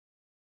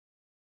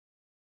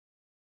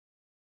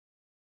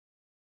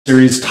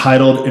series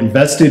titled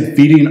Invested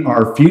Feeding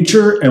Our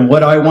Future. And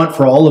what I want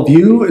for all of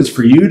you is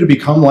for you to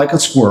become like a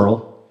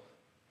squirrel,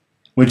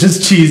 which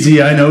is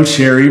cheesy, I know,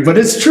 Sherry, but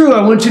it's true.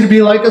 I want you to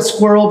be like a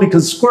squirrel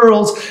because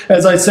squirrels,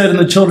 as I said in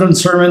the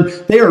children's sermon,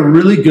 they are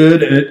really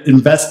good at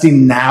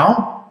investing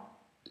now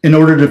in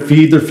order to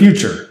feed their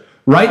future.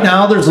 Right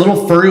now, there's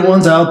little furry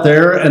ones out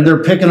there, and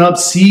they're picking up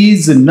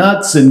seeds and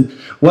nuts and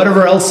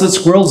whatever else that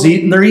squirrels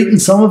eat, and they're eating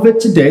some of it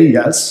today,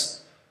 yes.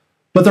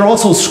 But they're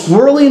also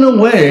squirreling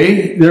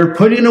away, they're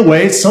putting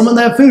away some of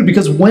that food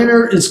because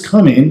winter is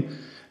coming,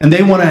 and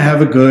they want to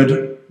have a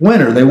good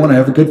winter. They want to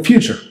have a good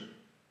future.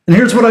 And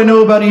here's what I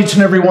know about each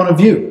and every one of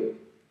you.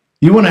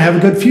 You want to have a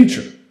good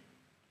future.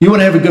 You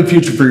want to have a good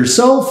future for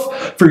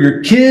yourself, for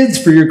your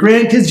kids, for your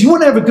grandkids. You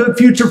want to have a good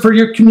future for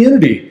your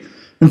community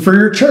and for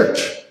your church.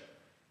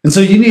 And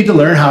so you need to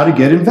learn how to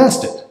get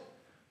invested,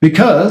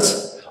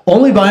 because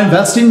only by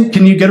investing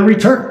can you get a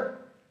return.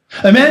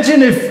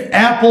 Imagine if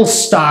Apple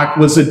stock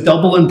was a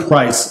double in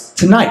price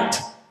tonight.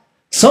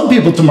 Some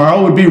people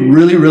tomorrow would be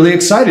really, really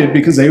excited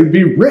because they would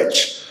be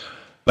rich.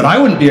 But I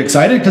wouldn't be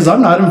excited because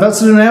I'm not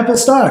invested in Apple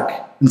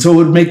stock. And so it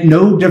would make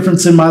no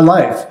difference in my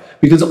life,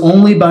 because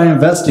only by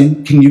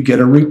investing can you get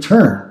a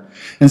return.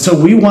 And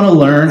so we want to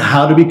learn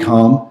how to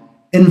become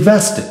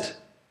invested.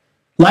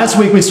 Last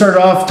week, we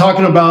started off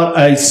talking about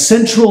a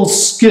central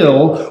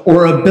skill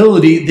or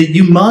ability that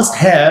you must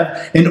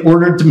have in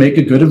order to make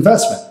a good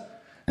investment.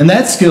 And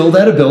that skill,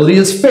 that ability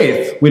is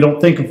faith. We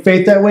don't think of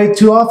faith that way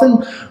too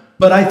often,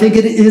 but I think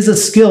it is a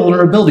skill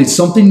or ability,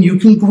 something you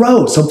can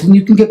grow, something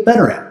you can get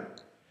better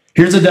at.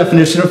 Here's a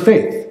definition of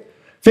faith.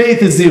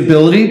 Faith is the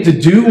ability to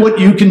do what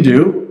you can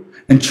do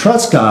and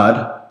trust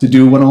God to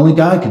do what only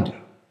God can do.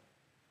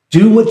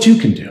 Do what you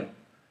can do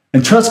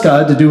and trust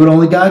God to do what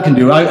only God can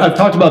do. I've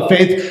talked about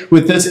faith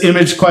with this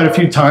image quite a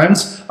few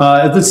times.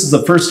 If this is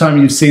the first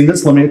time you've seen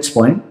this, let me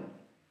explain.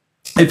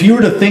 If you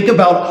were to think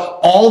about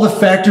all the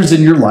factors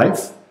in your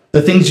life,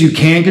 the things you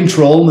can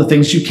control and the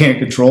things you can't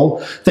control,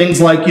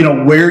 things like,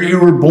 where you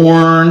were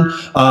born,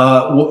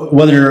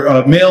 whether you're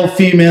a male,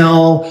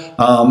 female,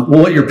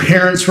 what your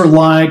parents were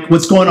like,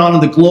 what's going on in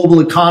the global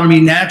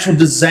economy, natural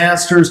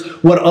disasters,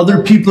 what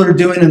other people are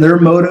doing and their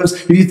motives.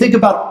 If you think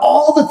about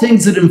all the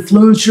things that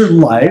influence your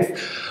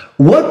life,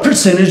 what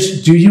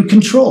percentage do you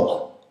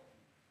control?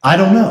 I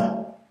don't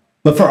know.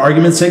 But for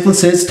argument's sake, let's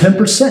say it's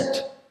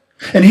 10%.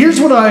 And here's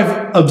what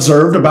I've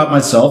observed about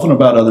myself and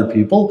about other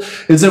people,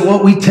 is that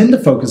what we tend to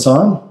focus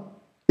on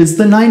is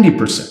the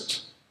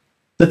 90%,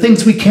 the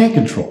things we can't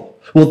control.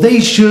 Well,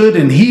 they should,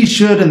 and he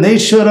should, and they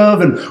should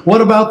have, and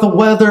what about the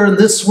weather and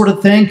this sort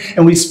of thing?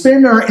 And we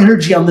spend our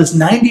energy on this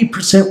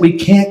 90% we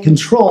can't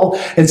control,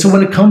 and so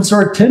when it comes to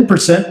our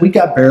 10%, we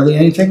got barely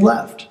anything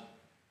left.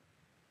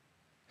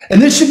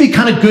 And this should be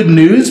kind of good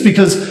news,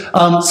 because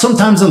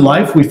sometimes in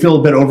life we feel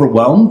a bit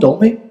overwhelmed, don't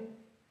we?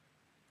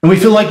 And we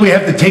feel like we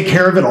have to take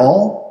care of it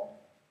all.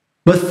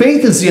 But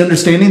faith is the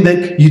understanding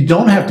that you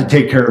don't have to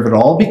take care of it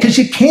all, because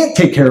you can't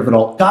take care of it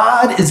all.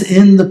 God is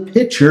in the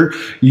picture.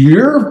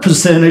 Your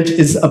percentage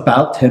is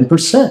about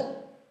 10%.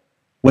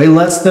 Way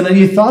less than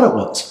you thought it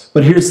was.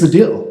 But here's the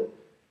deal.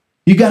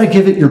 You got to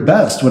give it your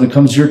best when it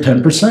comes to your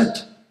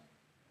 10%.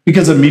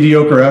 Because a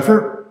mediocre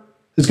effort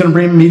is going to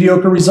bring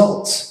mediocre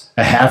results.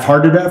 A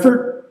half-hearted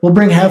effort will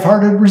bring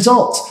half-hearted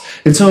results.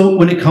 And so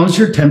when it comes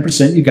to your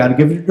 10%, you got to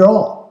give it your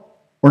all.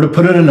 Or to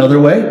put it another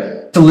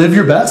way, to live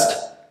your best,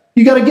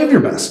 you got to give your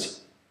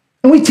best.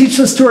 And we teach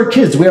this to our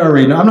kids. We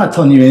already know. I'm not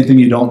telling you anything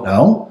you don't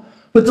know.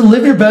 But to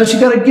live your best, you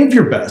got to give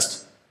your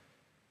best.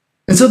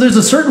 And so there's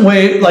a certain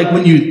way, like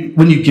when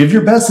you give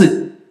your best,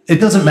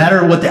 it doesn't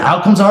matter what the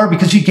outcomes are,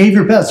 because you gave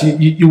your best.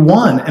 You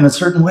won in a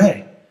certain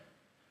way.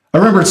 I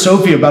remember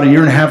Sophie about a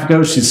year and a half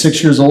ago. She's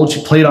 6 years old.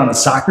 She played on a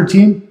soccer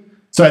team.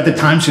 So at the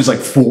time, she was like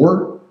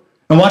 4.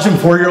 And watching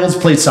 4-year-olds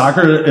play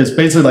soccer is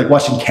basically like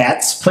watching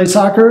cats play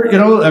soccer.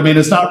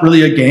 It's not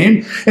really a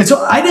game. And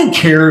so I didn't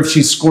care if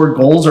she scored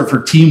goals or if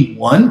her team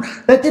won.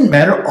 That didn't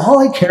matter. All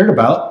I cared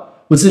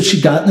about was that she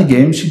got in the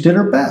game, she did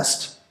her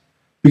best.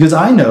 Because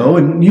I know,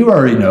 and you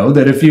already know,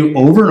 that if you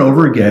over and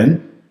over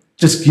again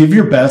just give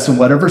your best in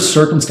whatever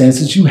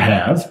circumstances you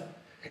have,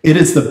 it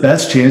is the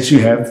best chance you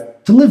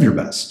have to live your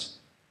best.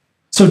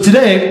 So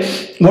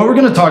today, what we're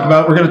going to talk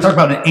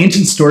about an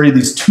ancient story of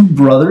these two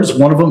brothers,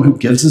 one of them who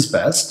gives his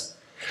best.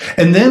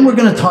 And then we're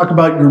going to talk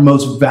about your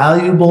most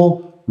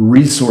valuable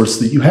resource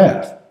that you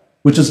have,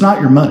 which is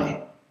not your money.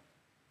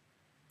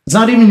 It's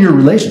not even your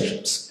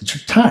relationships. It's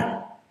your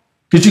time.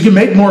 Because you can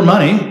make more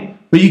money,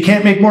 but you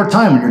can't make more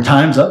time. When your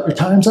time's up, your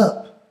time's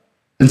up.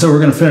 And so we're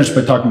going to finish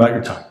by talking about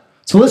your time.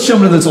 So let's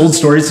jump into this old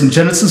story. It's in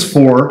Genesis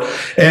 4.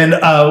 And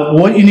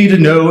what you need to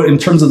know in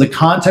terms of the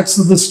context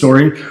of the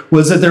story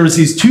was that there was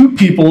these two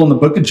people in the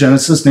book of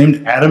Genesis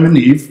named Adam and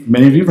Eve.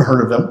 Many of you have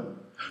heard of them.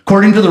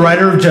 According to the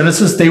writer of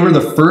Genesis, they were the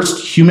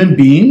first human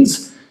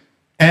beings,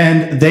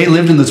 and they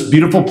lived in this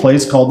beautiful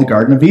place called the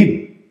Garden of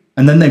Eden.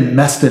 And then they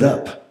messed it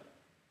up.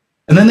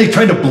 And then they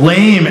tried to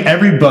blame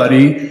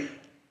everybody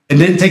and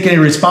didn't take any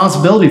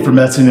responsibility for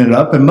messing it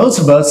up. And most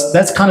of us,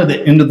 that's kind of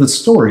the end of the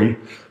story,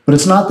 but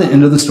it's not the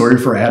end of the story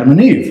for Adam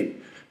and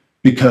Eve.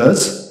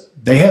 Because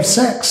they have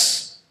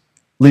sex.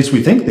 At least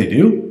we think they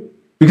do.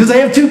 Because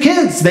they have two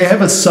kids. They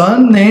have a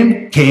son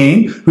named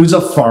Cain, who's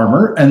a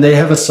farmer, and they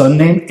have a son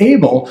named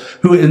Abel,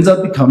 who ends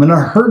up becoming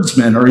a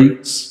herdsman, or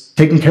he's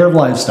taking care of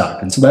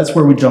livestock. And so that's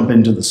where we jump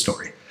into the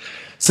story. It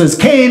says,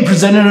 Cain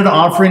presented an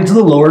offering to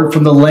the Lord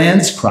from the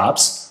land's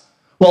crops,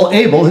 while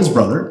Abel, his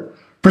brother,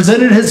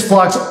 presented his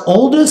flock's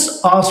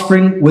oldest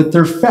offspring with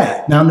their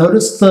fat. Now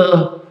notice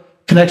the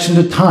connection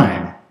to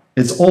time.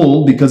 It's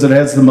old because it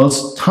has the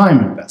most time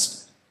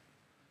invested.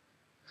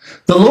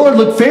 The Lord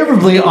looked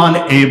favorably on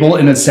Abel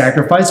in his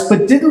sacrifice,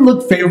 but didn't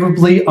look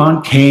favorably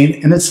on Cain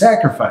in his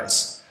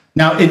sacrifice.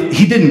 Now,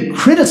 he didn't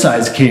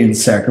criticize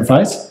Cain's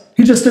sacrifice.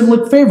 He just didn't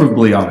look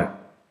favorably on it.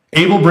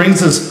 Abel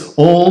brings this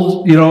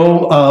old,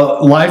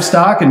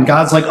 livestock, and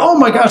God's like, oh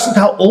my gosh, look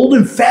how old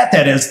and fat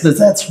that is.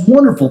 That's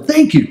wonderful.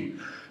 Thank you.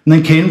 And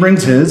then Cain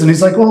brings his, and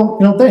he's like,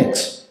 well,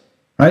 thanks.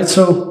 Right?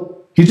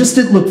 So he just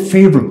didn't look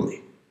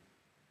favorably.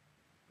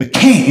 But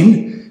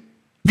Cain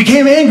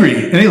became angry,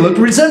 and he looked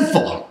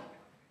resentful.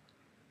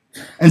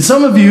 And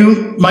some of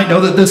you might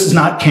know that this is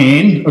not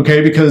Cain,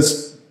 okay,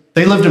 because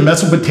they lived in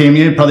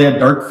Mesopotamia, he probably had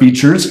dark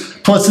features.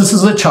 Plus, this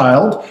is a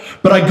child.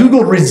 But I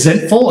Googled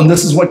resentful, and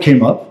this is what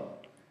came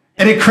up.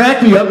 And it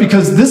cracked me up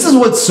because this is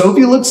what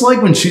Sophie looks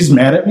like when she's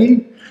mad at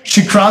me.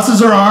 She crosses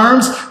her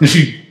arms, and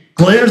she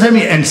glares at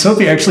me, and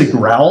Sophie actually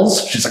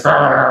growls. She's like,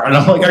 "Arr!" And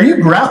I'm like, are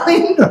you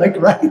growling? Like,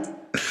 right?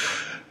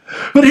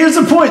 But here's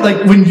the point.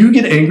 Like, when you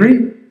get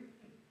angry,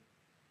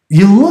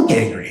 you look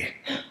angry.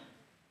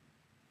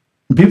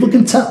 And people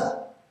can tell.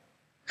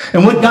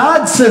 And what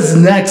God says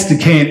next to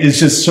Cain is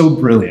just so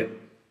brilliant.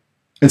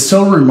 It's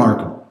so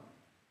remarkable.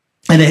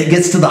 And it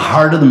gets to the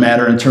heart of the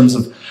matter in terms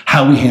of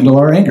how we handle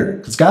our anger.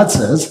 Because God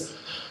says,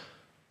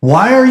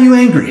 why are you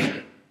angry?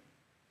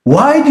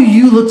 Why do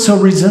you look so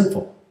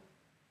resentful?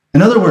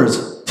 In other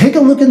words, take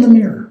a look in the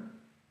mirror.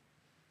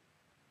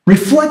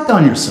 Reflect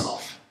on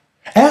yourself.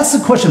 Ask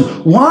the question,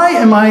 why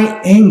am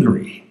I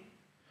angry?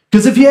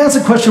 Because if you ask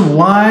the question,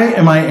 why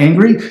am I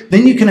angry?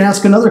 Then you can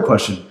ask another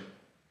question.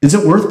 Is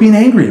it worth being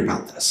angry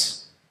about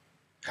this?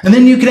 And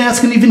then you can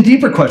ask an even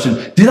deeper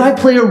question. Did I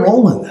play a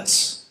role in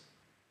this?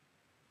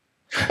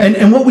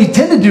 And what we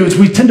tend to do is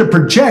we tend to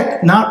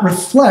project, not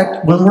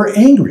reflect when we're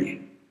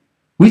angry.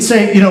 We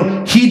say,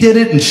 he did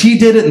it and she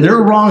did it and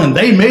they're wrong and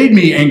they made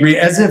me angry,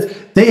 as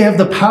if they have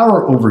the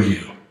power over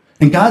you.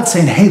 And God's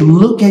saying, hey,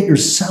 look at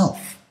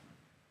yourself.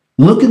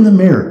 Look in the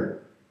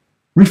mirror.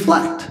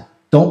 Reflect.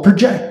 Don't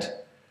project.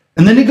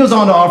 And then he goes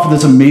on to offer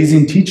this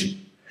amazing teaching.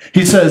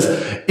 He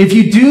says, if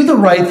you do the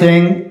right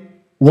thing,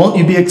 won't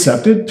you be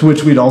accepted? To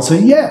which we'd all say,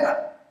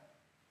 yeah.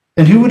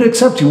 And who would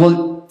accept you?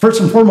 Well, first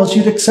and foremost,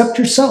 you'd accept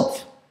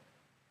yourself.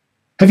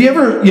 Have you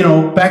ever,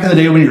 back in the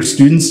day when you were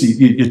students,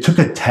 you took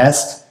a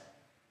test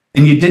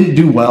and you didn't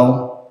do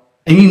well,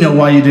 and you know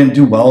why you didn't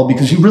do well?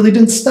 Because you really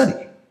didn't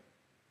study.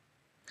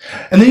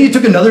 And then you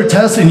took another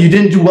test and you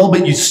didn't do well,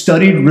 but you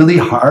studied really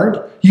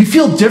hard. You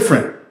feel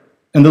different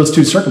in those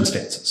two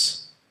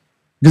circumstances.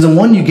 Because in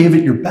one, you gave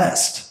it your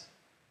best.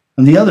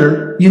 And the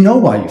other, you know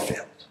why you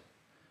failed.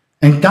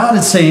 And God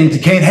is saying to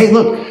Cain, hey,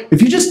 look,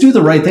 if you just do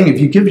the right thing, if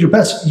you give your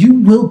best, you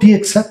will be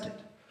accepted.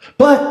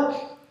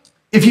 But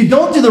if you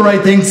don't do the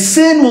right thing,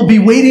 sin will be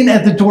waiting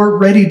at the door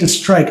ready to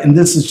strike. And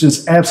this is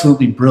just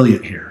absolutely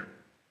brilliant here.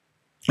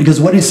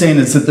 Because what he's saying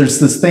is that there's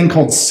this thing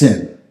called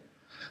sin.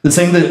 This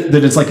thing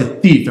that it's like a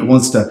thief. It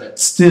wants to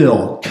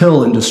steal,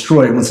 kill, and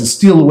destroy. It wants to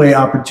steal away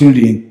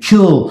opportunity and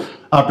kill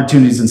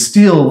opportunities and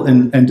steal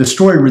and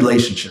destroy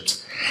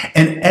relationships.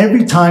 And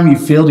every time you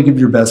fail to give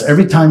your best,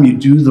 every time you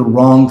do the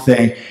wrong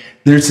thing,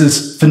 there's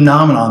this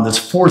phenomenon, this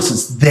force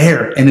is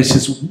there, and it's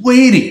just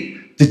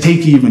waiting to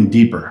take you even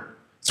deeper.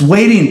 It's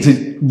waiting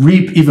to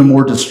reap even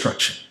more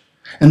destruction.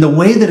 And the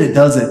way that it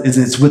does it is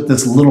it's with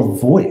this little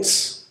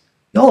voice.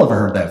 Y'all ever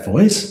heard that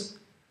voice?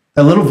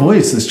 That little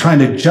voice is trying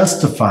to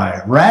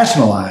justify,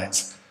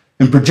 rationalize,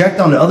 and project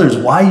onto others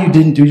why you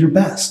didn't do your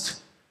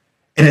best.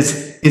 And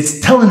it's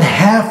telling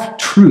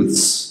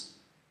half-truths.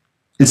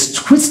 It's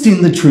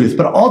twisting the truth,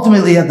 but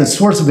ultimately at the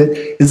source of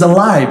it is a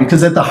lie,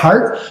 because at the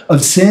heart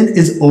of sin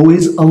is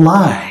always a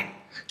lie.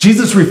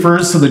 Jesus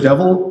refers to the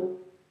devil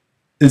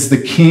as the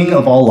king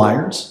of all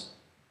liars.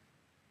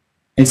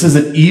 He says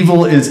that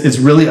evil is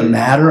really a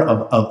matter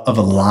of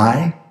a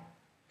lie.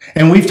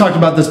 And we've talked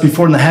about this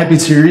before in the Happy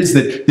series,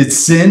 that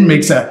sin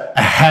makes a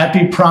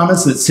happy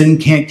promise that sin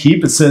can't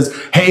keep. It says,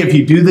 hey, if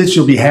you do this,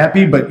 you'll be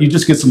happy, but you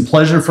just get some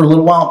pleasure for a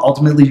little while.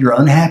 Ultimately, you're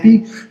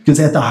unhappy, because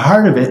at the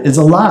heart of it is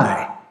a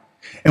lie.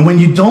 And when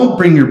you don't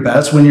bring your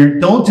best, when you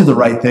don't do the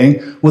right thing,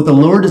 what the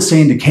Lord is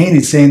saying to Cain,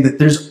 he's saying that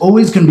there's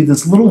always going to be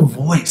this little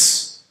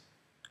voice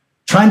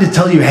trying to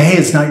tell you, hey,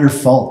 it's not your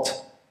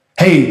fault.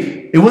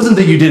 Hey, it wasn't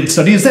that you didn't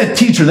study. It's that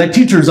teacher. That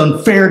teacher is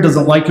unfair,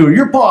 doesn't like you, or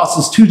your boss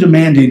is too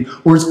demanding,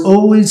 or it's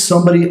always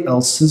somebody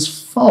else's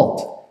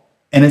fault.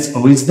 And it's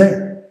always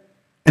there.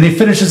 And he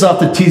finishes off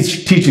the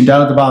teaching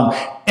down at the bottom.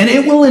 And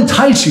it will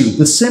entice you.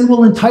 The sin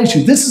will entice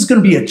you. This is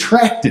going to be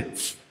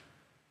attractive.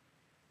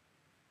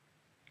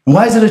 And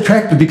why is it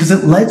attractive? Because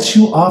it lets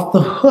you off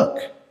the hook.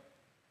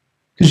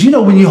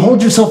 Because when you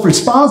hold yourself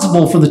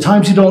responsible for the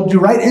times you don't do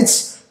right,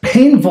 it's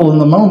painful in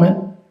the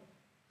moment.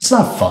 It's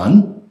not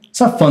fun.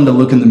 It's not fun to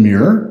look in the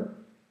mirror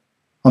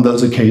on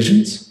those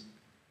occasions.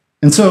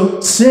 And so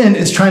sin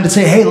is trying to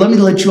say, hey, let me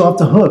let you off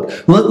the hook.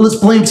 Let's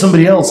blame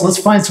somebody else. Let's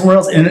find somewhere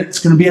else, and it's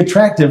going to be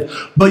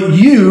attractive. But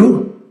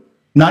you,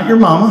 not your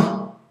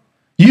mama,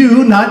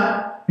 you,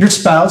 not your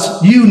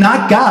spouse, you,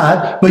 not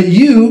God, but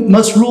you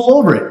must rule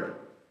over it.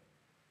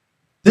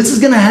 This is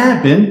going to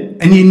happen,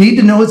 and you need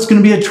to know it's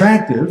going to be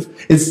attractive.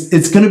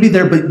 It's going to be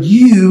there, but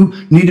you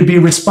need to be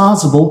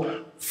responsible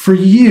for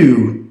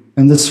you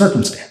in this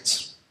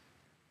circumstance.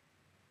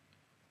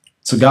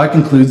 So God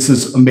concludes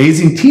this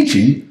amazing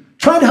teaching,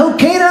 trying to help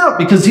Cain out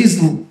because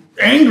he's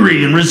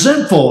angry and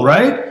resentful,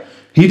 right?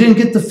 He didn't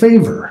get the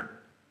favor.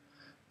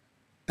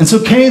 And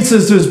so Cain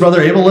says to his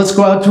brother Abel, let's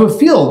go out to a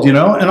field, And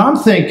I'm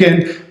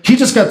thinking, he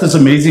just got this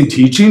amazing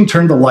teaching,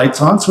 turned the lights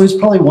on, so he's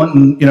probably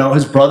wanting,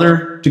 his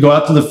brother to go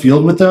out to the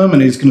field with him,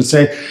 and he's going to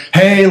say,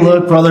 hey,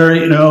 look, brother,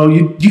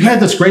 you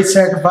had this great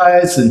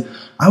sacrifice, and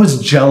I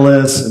was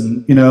jealous,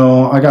 and,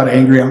 I got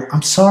angry.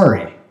 I'm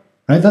sorry,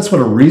 right? That's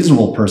what a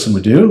reasonable person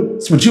would do.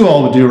 That's what you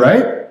all would do,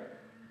 right?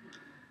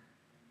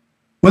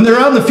 When they're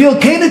out in the field,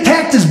 Cain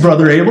attacked his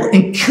brother Abel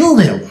and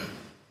killed him.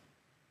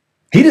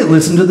 He didn't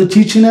listen to the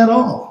teaching at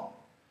all.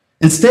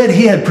 Instead,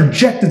 he had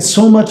projected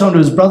so much onto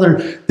his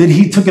brother that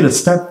he took it a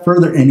step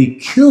further and he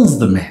kills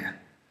the man.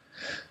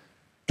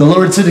 The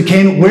Lord said to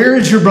Cain, where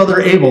is your brother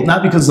Abel?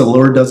 Not because the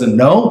Lord doesn't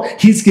know.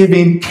 He's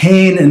giving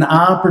Cain an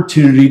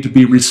opportunity to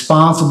be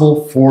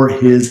responsible for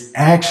his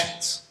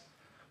actions.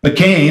 But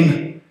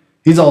Cain,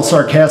 he's all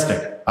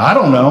sarcastic. I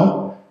don't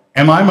know.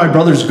 Am I my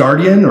brother's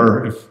guardian?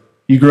 Or if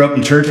you grew up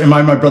in church, am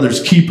I my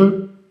brother's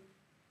keeper?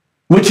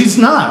 Which he's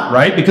not,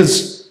 right?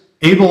 Because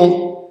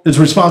Abel is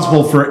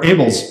responsible for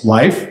Abel's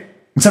life.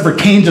 Except for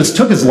Cain just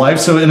took his life,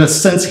 so in a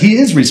sense, he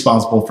is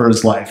responsible for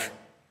his life.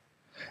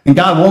 And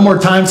God one more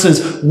time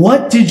says,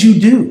 what did you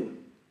do?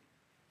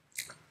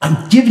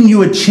 I'm giving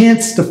you a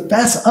chance to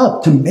fess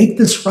up, to make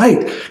this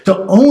right, to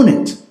own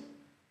it.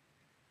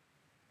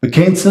 But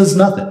Cain says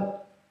nothing.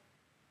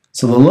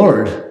 So the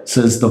Lord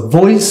says, the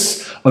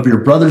voice of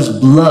your brother's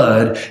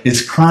blood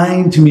is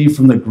crying to me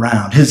from the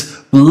ground. His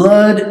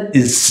blood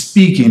is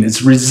speaking,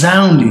 it's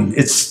resounding,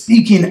 it's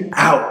speaking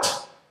out.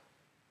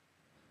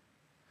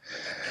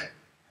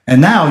 And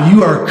now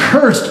you are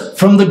cursed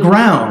from the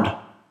ground.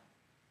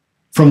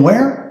 From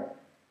where?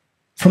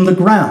 From the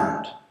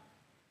ground.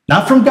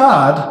 Not from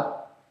God.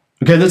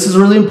 Okay, this is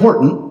really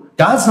important.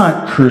 God's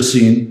not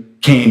cursing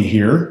Cain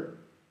here,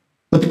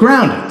 but the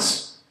ground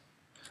is.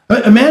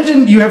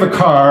 Imagine you have a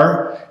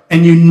car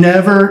and you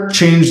never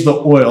change the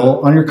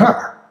oil on your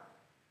car.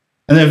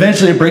 And then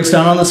eventually it breaks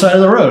down on the side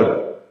of the road.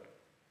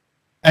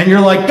 And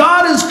you're like,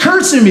 God is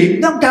cursing me.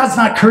 No, God's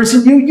not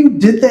cursing you. You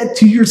did that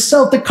to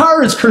yourself. The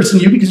car is cursing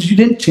you because you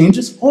didn't change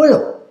its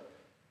oil.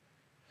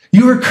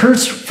 You were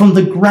cursed from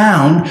the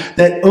ground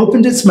that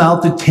opened its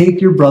mouth to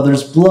take your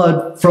brother's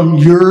blood from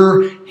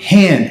your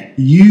hand.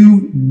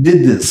 You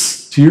did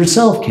this to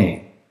yourself,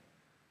 Cain.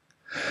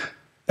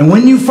 And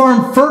when you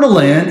farm fertile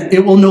land,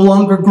 it will no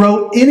longer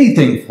grow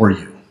anything for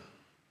you.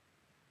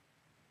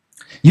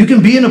 You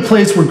can be in a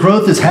place where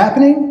growth is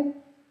happening,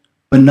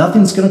 but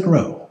nothing's going to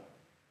grow.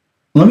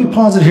 Let me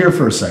pause it here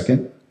for a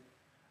second.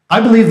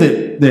 I believe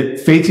that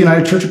Faith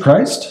United Church of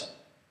Christ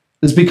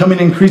is becoming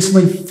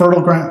increasingly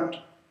fertile ground.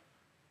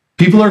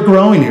 People are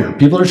growing here.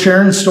 People are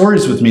sharing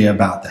stories with me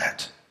about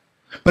that.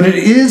 But it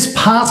is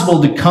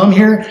possible to come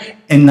here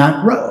and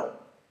not grow.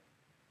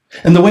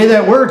 And the way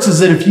that works is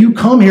that if you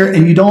come here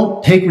and you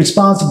don't take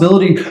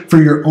responsibility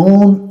for your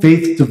own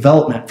faith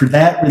development, for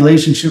that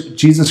relationship with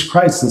Jesus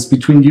Christ that's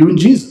between you and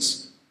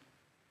Jesus,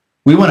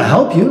 we want to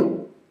help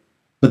you,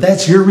 but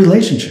that's your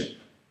relationship.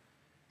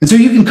 And so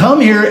you can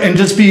come here and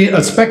just be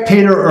a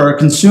spectator or a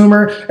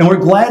consumer, and we're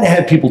glad to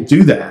have people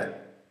do that.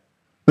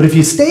 But if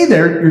you stay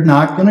there, you're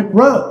not going to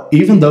grow,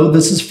 even though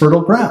this is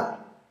fertile ground.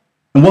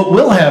 And what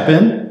will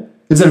happen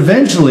is that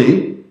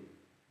eventually,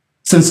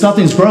 since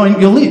nothing's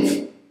growing, you'll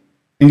leave,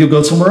 and you'll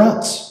go somewhere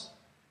else.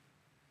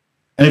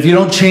 And if you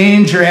don't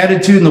change your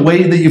attitude and the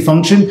way that you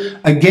function,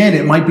 again,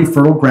 it might be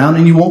fertile ground,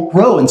 and you won't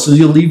grow, and so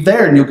you'll leave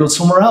there, and you'll go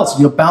somewhere else.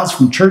 You'll bounce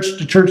from church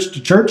to church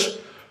to church.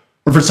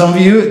 Or for some of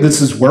you,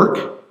 this is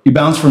work. You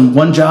bounce from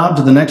one job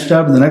to the next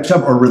job to the next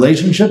job, or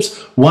relationships,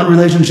 one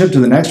relationship to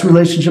the next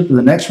relationship to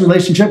the next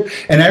relationship,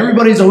 and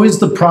everybody's always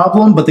the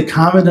problem, but the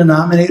common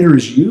denominator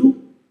is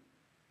you.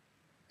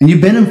 And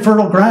you've been in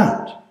fertile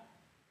ground,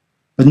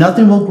 but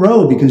nothing will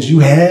grow because you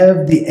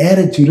have the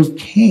attitude of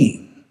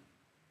Cain,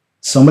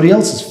 somebody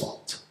else's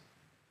fault.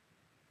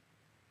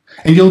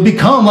 And you'll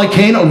become, like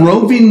Cain, a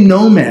roving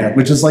nomad,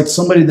 which is like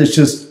somebody that's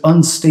just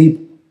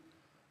unstable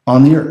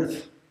on the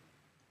earth.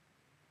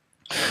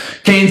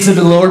 Cain said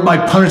to the Lord, my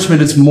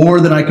punishment is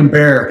more than I can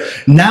bear.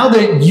 Now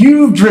that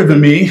you've driven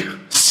me,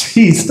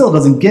 see, he still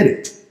doesn't get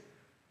it.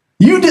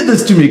 You did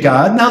this to me,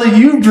 God. Now that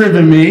you've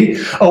driven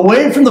me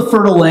away from the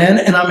fertile land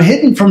and I'm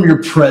hidden from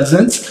your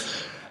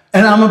presence,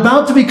 and I'm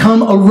about to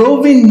become a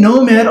roving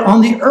nomad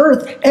on the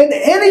earth, and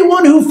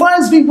anyone who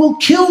finds me will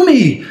kill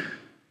me.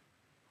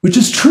 which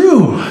is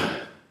true.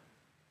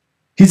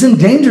 He's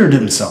endangered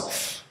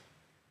himself.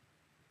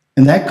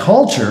 In that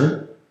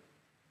culture,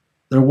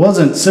 there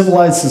wasn't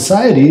civilized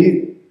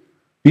society.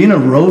 Being a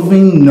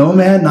roving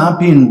nomad, not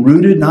being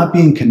rooted, not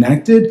being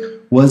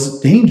connected, was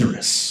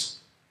dangerous.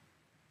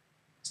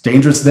 It's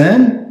dangerous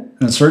then,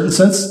 in a certain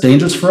sense, it's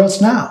dangerous for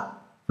us now,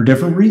 for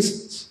different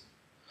reasons.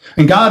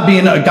 And God,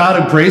 being a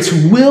God of grace,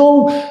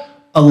 will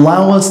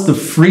allow us the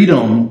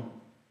freedom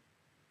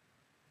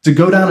to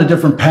go down a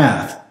different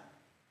path,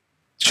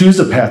 choose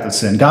a path of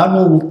sin. God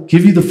will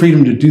give you the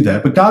freedom to do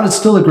that. But God is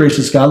still a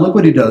gracious God. Look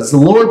what he does. The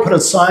Lord put a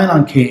sign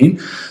on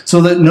Cain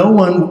so that no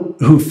one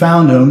who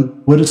found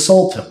him would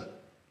assault him.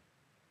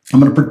 I'm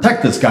going to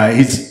protect this guy.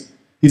 He's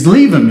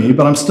leaving me,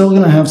 but I'm still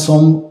going to have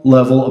some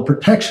level of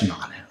protection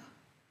on him.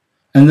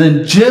 And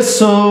then just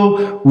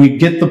so we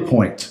get the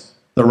point,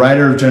 the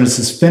writer of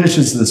Genesis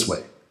finishes this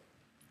way.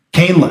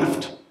 Cain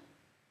left.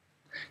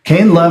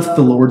 Cain left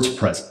the Lord's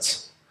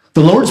presence.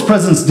 The Lord's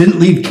presence didn't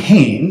leave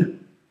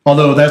Cain,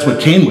 although that's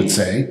what Cain would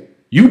say.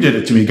 You did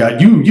it to me,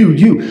 God.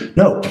 You.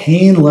 No,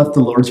 Cain left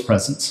the Lord's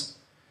presence.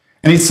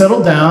 And he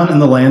settled down in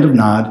the land of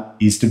Nod,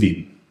 east of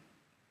Eden.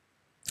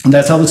 And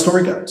that's how the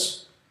story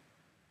goes.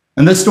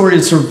 And this story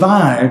has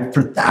survived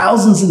for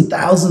thousands and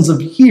thousands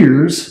of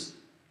years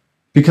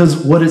because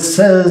what it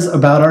says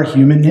about our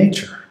human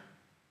nature.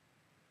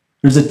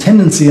 There's a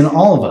tendency in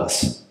all of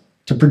us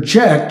to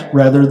project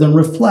rather than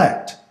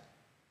reflect,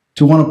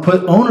 to want to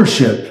put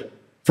ownership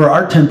for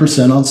our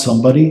 10% on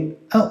somebody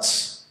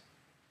else.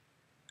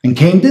 And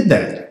Cain did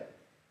that.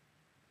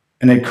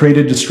 And it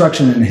created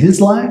destruction in his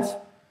life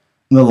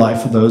and the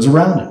life of those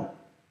around him.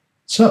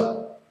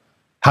 So,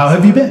 how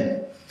have you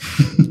been?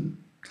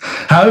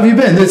 How have you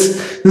been?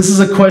 This is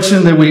a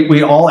question that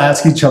we all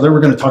ask each other. We're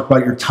going to talk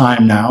about your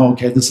time now.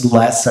 Okay, this is the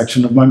last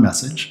section of my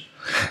message.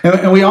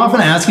 And we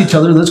often ask each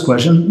other this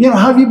question, how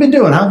have you been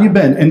doing? How have you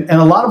been? And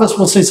a lot of us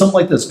will say something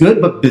like this,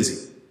 good, but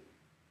busy.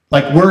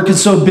 Like work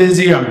is so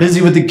busy, I'm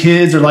busy with the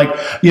kids, or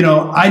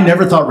I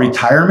never thought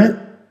retirement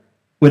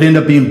would end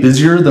up being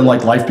busier than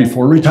like life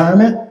before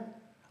retirement.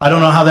 I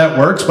don't know how that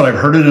works, but I've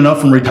heard it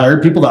enough from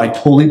retired people that I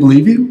totally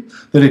believe you,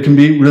 that it can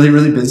be really,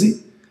 really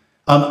busy.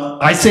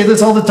 I say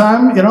this all the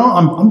time,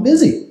 I'm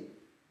busy.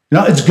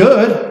 It's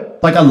good.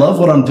 Like I love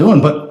what I'm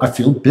doing, but I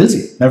feel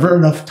busy, never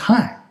enough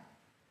time.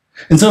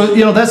 And so,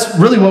 that's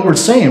really what we're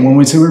saying when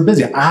we say we're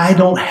busy. I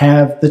don't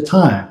have the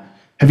time.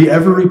 Have you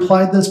ever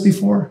replied this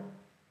before?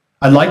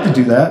 I'd like to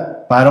do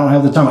that, but I don't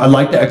have the time. I'd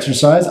like to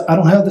exercise. I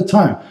don't have the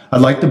time.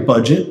 I'd like to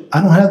budget.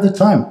 I don't have the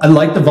time. I'd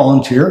like to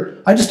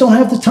volunteer. I just don't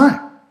have the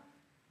time.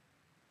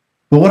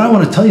 But what I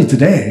want to tell you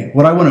today,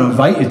 what I want to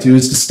invite you to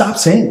is to stop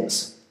saying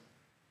this.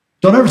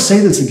 Don't ever say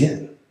this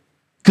again,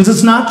 because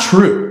it's not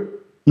true.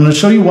 I'm going to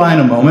show you why in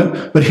a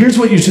moment, but here's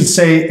what you should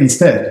say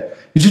instead.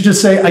 You should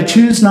just say, I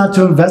choose not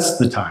to invest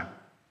the time.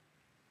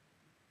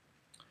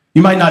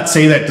 You might not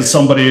say that to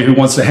somebody who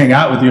wants to hang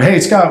out with you.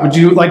 Hey, Scott, would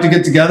you like to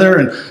get together?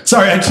 And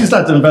sorry, I choose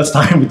not to invest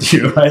time with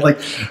you, right?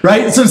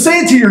 Right? So say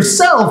it to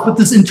yourself, but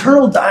this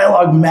internal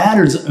dialogue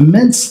matters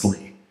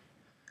immensely.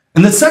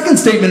 And the second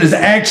statement is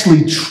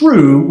actually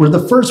true, where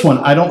the first one,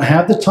 I don't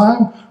have the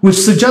time, which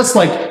suggests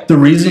the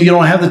reason you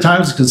don't have the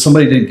time is because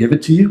somebody didn't give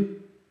it to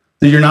you,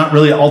 that you're not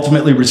really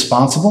ultimately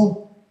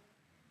responsible.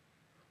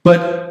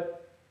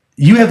 But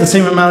you have the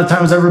same amount of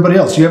time as everybody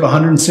else. You have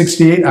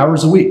 168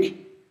 hours a week.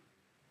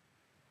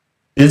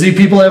 Busy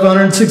people have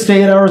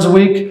 168 hours a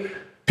week.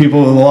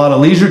 People with a lot of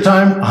leisure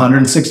time,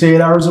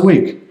 168 hours a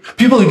week.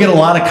 People who get a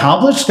lot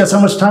accomplished, guess how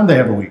much time they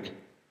have a week?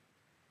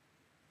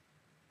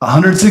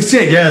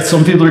 168. Yeah,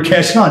 some people are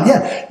cashing on.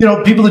 Yeah,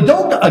 people that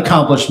don't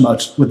accomplish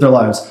much with their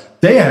lives,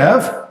 they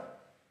have,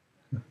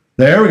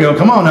 there we go.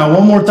 Come on now,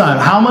 one more time.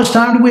 How much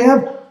time do we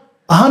have?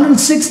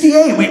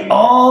 168. We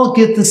all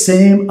get the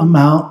same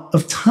amount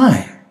of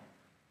time.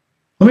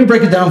 Let me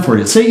break it down for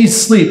you. Say you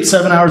sleep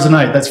 7 hours a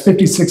night. That's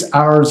 56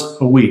 hours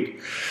a week.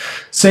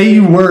 Say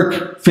you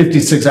work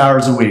 56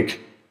 hours a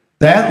week.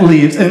 That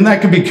leaves, and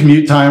that could be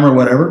commute time or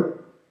whatever,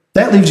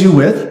 that leaves you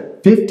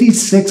with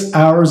 56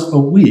 hours a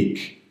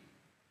week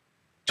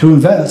to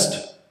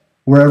invest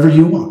wherever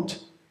you want.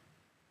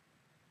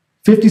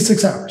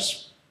 56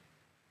 hours.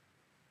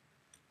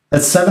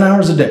 That's 7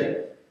 hours a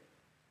day.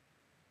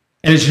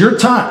 And it's your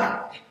time.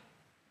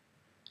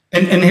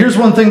 And here's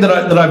one thing that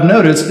I've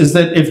noticed is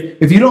that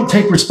if you don't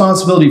take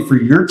responsibility for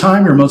your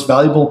time, your most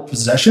valuable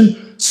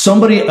possession,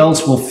 somebody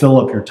else will fill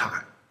up your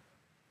time.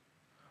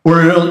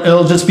 Or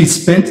it'll just be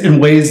spent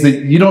in ways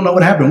that you don't know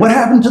what happened. What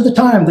happened to the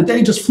time? The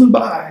day just flew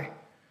by.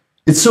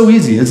 It's so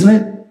easy, isn't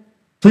it?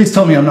 Please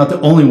tell me I'm not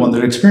the only one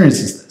that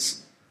experiences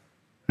this.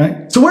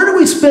 Right? So where do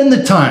we spend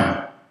the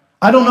time?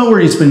 I don't know where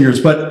you spend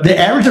yours, but the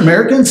average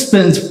American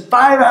spends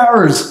 5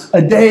 hours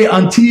a day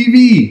on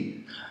TV.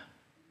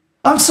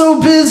 I'm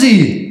so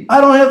busy.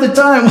 I don't have the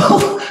time.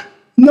 Well,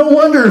 no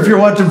wonder if you're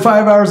watching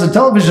 5 hours of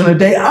television a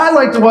day. I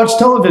like to watch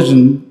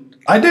television.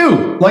 I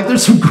do.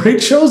 There's some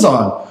great shows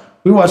on.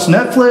 We watch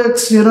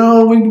Netflix,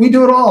 we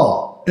do it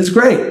all. It's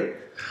great.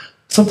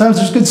 Sometimes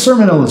there's good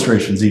sermon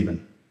illustrations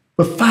even.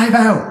 But 5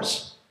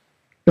 hours.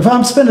 If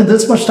I'm spending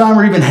this much time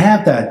or even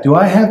half that, do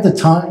I have the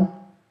time?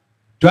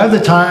 Do I have the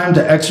time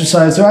to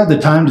exercise? Do I have the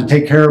time to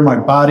take care of my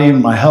body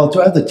and my health? Do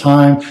I have the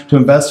time to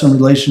invest in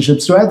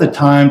relationships? Do I have the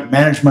time to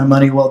manage my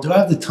money well? Do I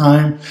have the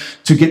time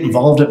to get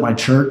involved at my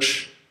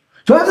church?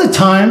 Do I have the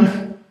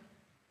time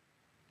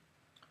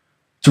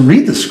to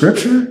read the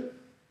scripture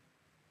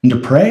and to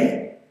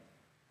pray?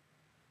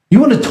 You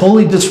want to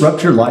totally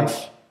disrupt your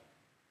life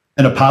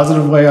in a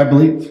positive way, I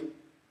believe?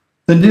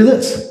 Then do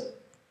this.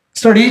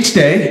 Start each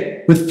day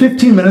with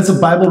 15 minutes of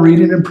Bible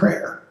reading and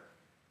prayer.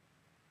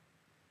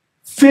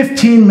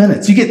 15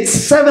 minutes. You get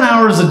 7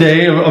 hours a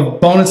day of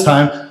bonus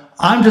time.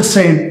 I'm just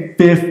saying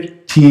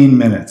 15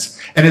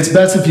 minutes. And it's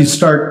best if you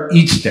start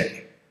each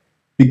day,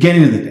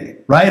 beginning of the day,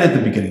 right at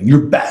the beginning. Your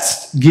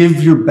best.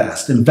 Give your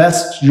best.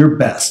 Invest your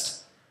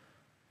best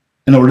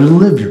in order to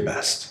live your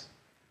best.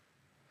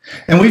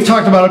 And we've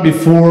talked about it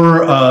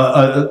before.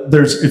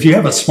 If you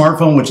have a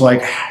smartphone, which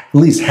like at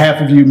least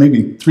half of you,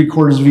 maybe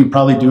 3/4 of you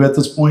probably do at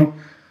this point,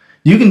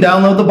 you can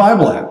download the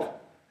Bible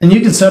app and you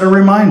can set a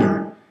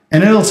reminder.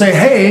 And it'll say,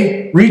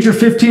 hey, read your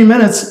 15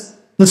 minutes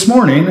this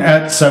morning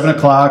at 7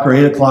 o'clock or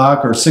 8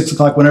 o'clock or 6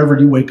 o'clock, whenever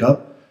you wake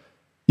up.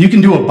 You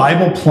can do a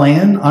Bible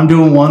plan. I'm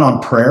doing one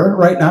on prayer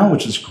right now,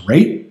 which is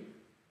great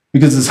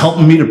because it's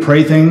helping me to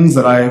pray things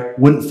that I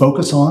wouldn't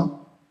focus on.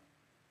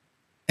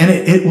 And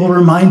it will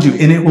remind you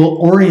and it will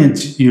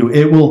orient you.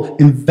 It will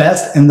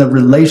invest in the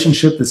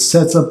relationship that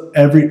sets up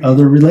every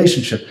other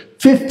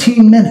relationship.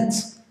 15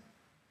 minutes.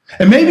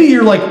 And maybe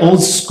you're like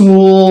old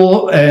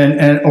school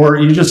or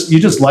you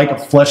just like a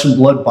flesh and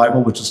blood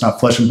Bible, which is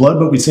not flesh and blood,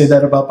 but we say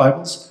that about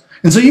Bibles.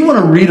 And so you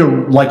want to read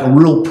a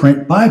real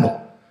print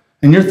Bible.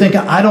 And you're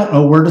thinking, I don't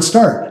know where to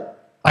start.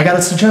 I got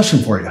a suggestion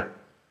for you.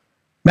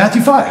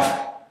 Matthew 5.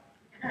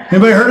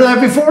 Anybody heard of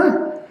that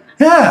before?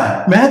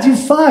 Yeah, Matthew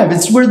 5.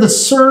 It's where the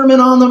Sermon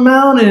on the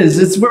Mount is.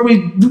 It's where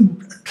we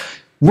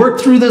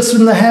work through this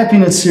in the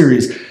Happiness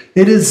series.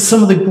 It is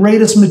some of the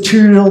greatest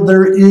material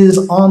there is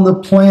on the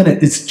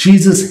planet. It's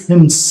Jesus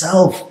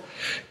himself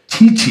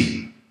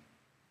teaching.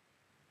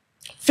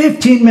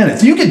 15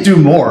 minutes. You could do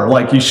more.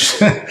 Like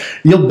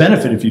you'll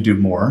benefit if you do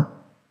more.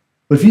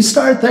 But if you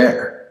start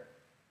there,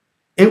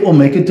 it will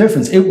make a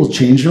difference. It will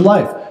change your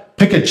life.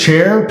 Pick a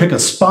chair, pick a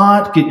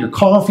spot, get your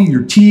coffee,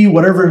 your tea,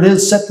 whatever it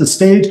is, set the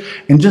stage,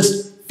 and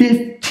just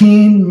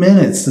 15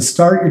 minutes to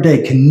start your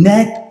day.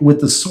 Connect with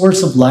the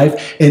source of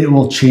life, and it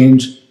will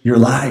change your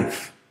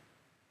life.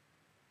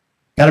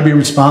 Got to be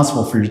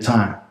responsible for your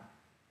time.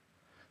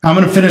 I'm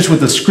going to finish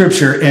with a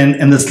scripture,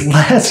 and this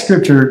last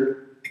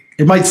scripture,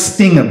 it might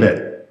sting a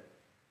bit,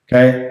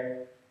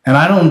 okay? And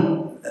I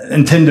don't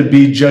intend to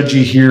be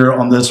judgy here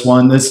on this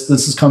one. This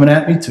is coming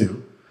at me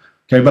too,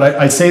 okay? But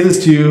I say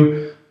this to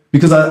you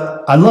because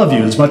I love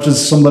you as much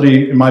as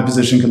somebody in my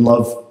position can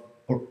love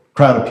a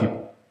crowd of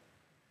people.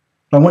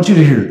 But I want you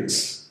to hear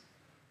this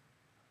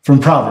from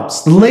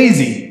Proverbs. The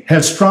lazy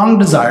have strong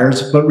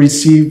desires but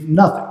receive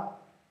nothing.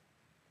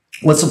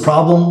 What's the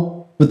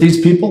problem with these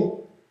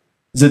people?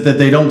 Is it that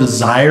they don't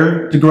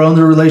desire to grow in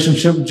their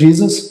relationship with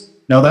Jesus?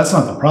 No, that's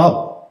not the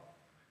problem.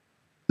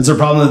 Is there a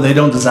problem that they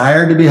don't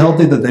desire to be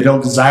healthy, that they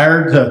don't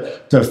desire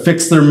to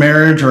fix their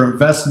marriage or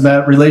invest in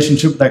that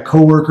relationship with that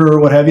coworker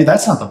or what have you?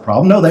 That's not the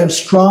problem. No, they have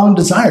strong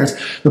desires.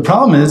 The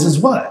problem is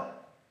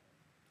what?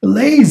 They're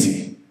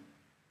lazy.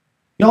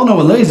 Y'all know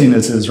what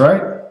laziness is,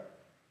 right?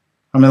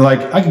 I mean,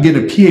 like, I could get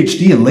a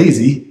PhD in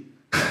lazy,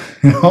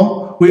 you know?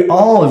 We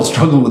all have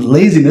struggled with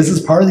laziness as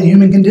part of the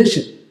human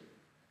condition.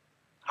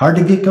 Hard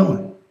to get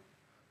going.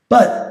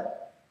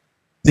 But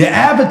the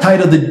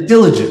appetite of the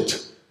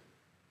diligent,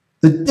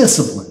 the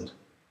disciplined,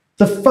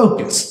 the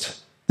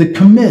focused, the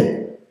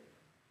committed,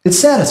 it's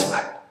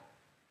satisfied.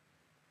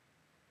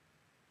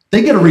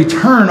 They get a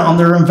return on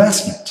their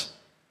investment.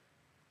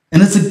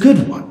 And it's a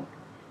good one.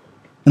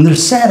 And they're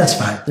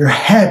satisfied. They're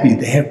happy.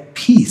 They have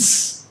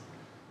peace.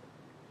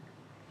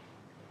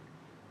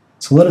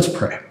 So let us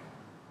pray.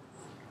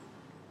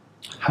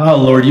 Oh,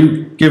 Lord,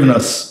 you've given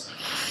us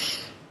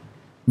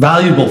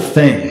valuable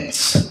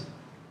things.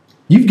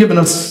 You've given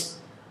us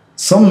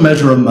some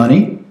measure of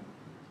money.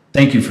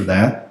 Thank you for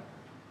that.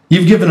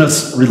 You've given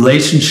us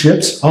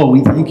relationships. Oh,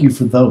 we thank you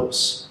for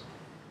those.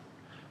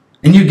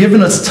 And you've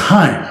given us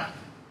time.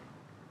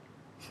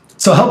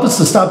 So help us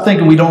to stop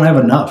thinking we don't have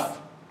enough,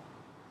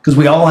 because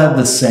we all have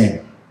the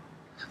same.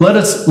 Let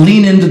us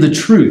lean into the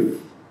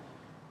truth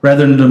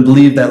rather than to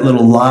believe that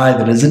little lie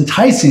that is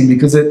enticing,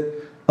 because it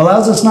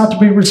allows us not to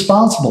be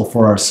responsible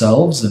for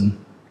ourselves, and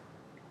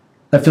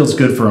that feels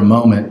good for a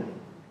moment.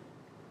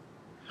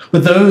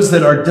 But those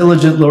that are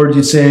diligent, Lord,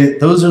 you say,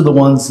 those are the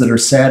ones that are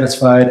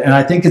satisfied, and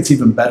I think it's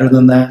even better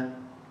than that.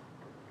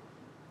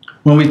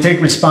 When we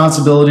take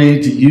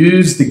responsibility to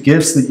use the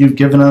gifts that you've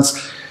given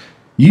us,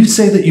 you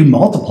say that you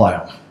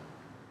multiply them,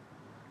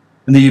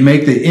 and that you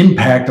make the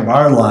impact of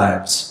our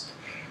lives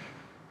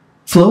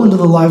flow into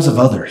the lives of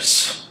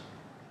others,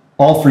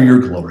 all for your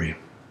glory.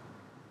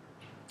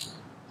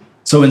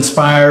 So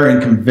inspire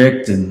and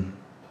convict and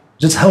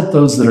just help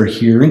those that are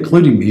here,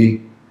 including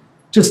me,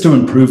 just to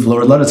improve,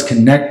 Lord. Let us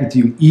connect with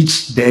you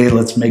each day.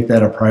 Let's make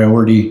that a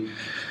priority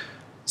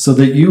so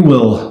that you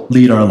will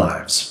lead our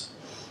lives.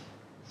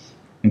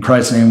 In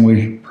Christ's name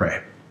we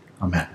pray. Amen.